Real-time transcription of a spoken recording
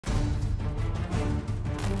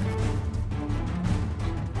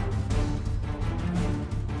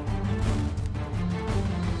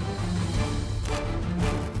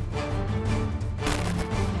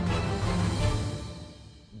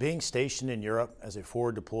Being stationed in Europe as a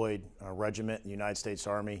forward deployed regiment in the United States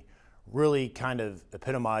Army really kind of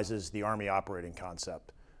epitomizes the Army operating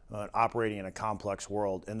concept, operating in a complex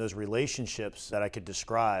world. And those relationships that I could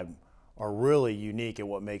describe are really unique in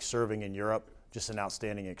what makes serving in Europe just an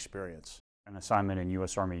outstanding experience. An assignment in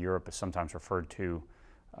U.S. Army Europe is sometimes referred to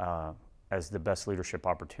as the best leadership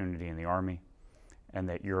opportunity in the Army, and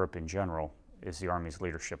that Europe in general is the Army's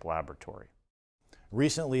leadership laboratory.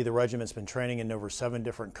 Recently, the regiment's been training in over 7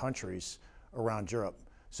 different countries around Europe.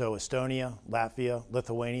 So Estonia, Latvia,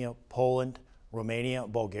 Lithuania, Poland, Romania,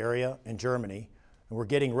 Bulgaria, and Germany. And we're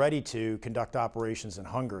getting ready to conduct operations in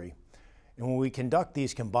Hungary. And when we conduct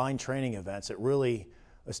these combined training events, it really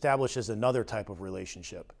establishes another type of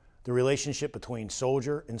relationship, the relationship between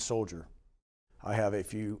soldier and soldier. I have a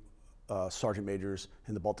few sergeant majors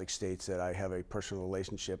in the Baltic states that I have a personal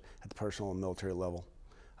relationship at the personal and military level.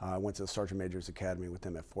 I went to the Sergeant Major's Academy with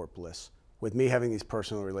them at Fort Bliss. With me having these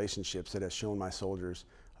personal relationships, that has shown my soldiers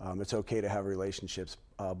it's okay to have relationships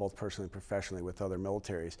both personally and professionally with other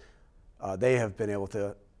militaries. They have been able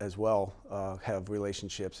to as well have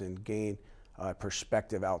relationships and gain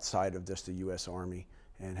perspective outside of just the U.S. Army,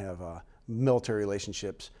 and have military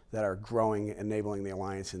relationships that are growing, enabling the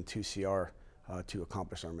Alliance and 2CR to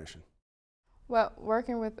accomplish our mission. Well,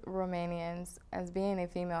 working with Romanians, as being a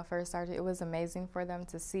female first sergeant, it was amazing for them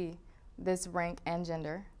to see this rank and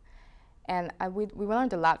gender. And we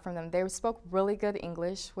learned a lot from them. They spoke really good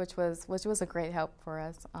English, which was a great help for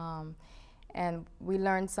us. And we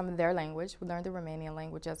learned some of their language. We learned the Romanian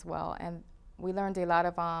language as well. And we learned a lot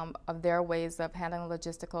of their ways of handling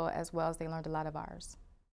logistical, as well as they learned a lot of ours.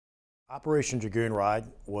 Operation Dragoon Ride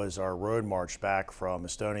was our road march back from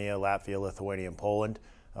Estonia, Latvia, Lithuania, and Poland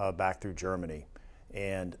back through Germany.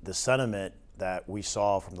 And the sentiment that we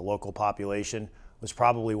saw from the local population was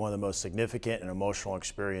probably one of the most significant and emotional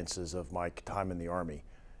experiences of my time in the Army.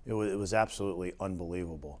 It was absolutely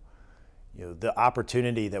unbelievable. You know, the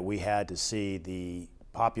opportunity that we had to see the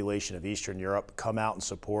population of Eastern Europe come out and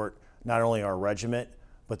support not only our regiment,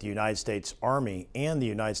 but the United States Army and the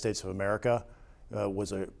United States of America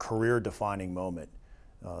was a career-defining moment.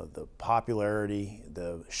 The popularity,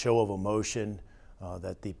 the show of emotion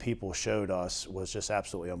that the people showed us was just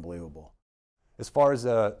absolutely unbelievable. As far as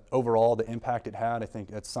overall the impact it had, I think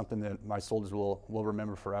that's something that my soldiers will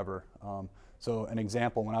remember forever. So an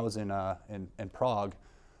example, when I was in Prague,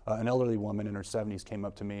 an elderly woman in her 70s came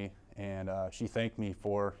up to me, and she thanked me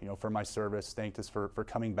for my service, thanked us for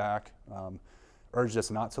coming back, urged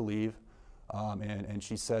us not to leave, and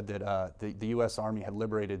she said that the U.S. Army had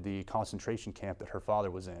liberated the concentration camp that her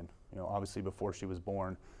father was in, obviously before she was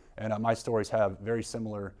born. And my stories have very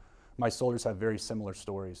similar. My soldiers have very similar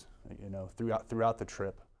stories, throughout the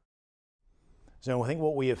trip. So I think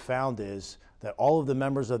what we have found is that all of the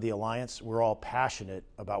members of the Alliance, we're all passionate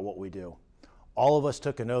about what we do. All of us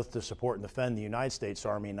took an oath to support and defend the United States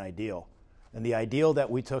Army and ideal. And the ideal that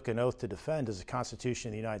we took an oath to defend is the Constitution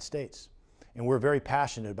of the United States. And we're very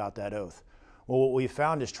passionate about that oath. Well, what we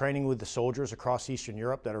found is training with the soldiers across Eastern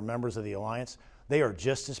Europe that are members of the Alliance, they are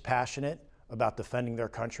just as passionate about defending their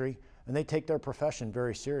country, and they take their profession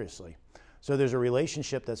very seriously. So there's a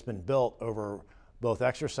relationship that's been built over both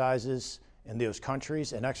exercises in those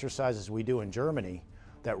countries and exercises we do in Germany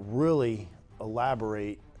that really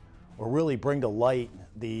elaborate or really bring to light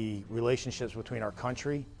the relationships between our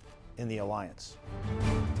country and the Alliance.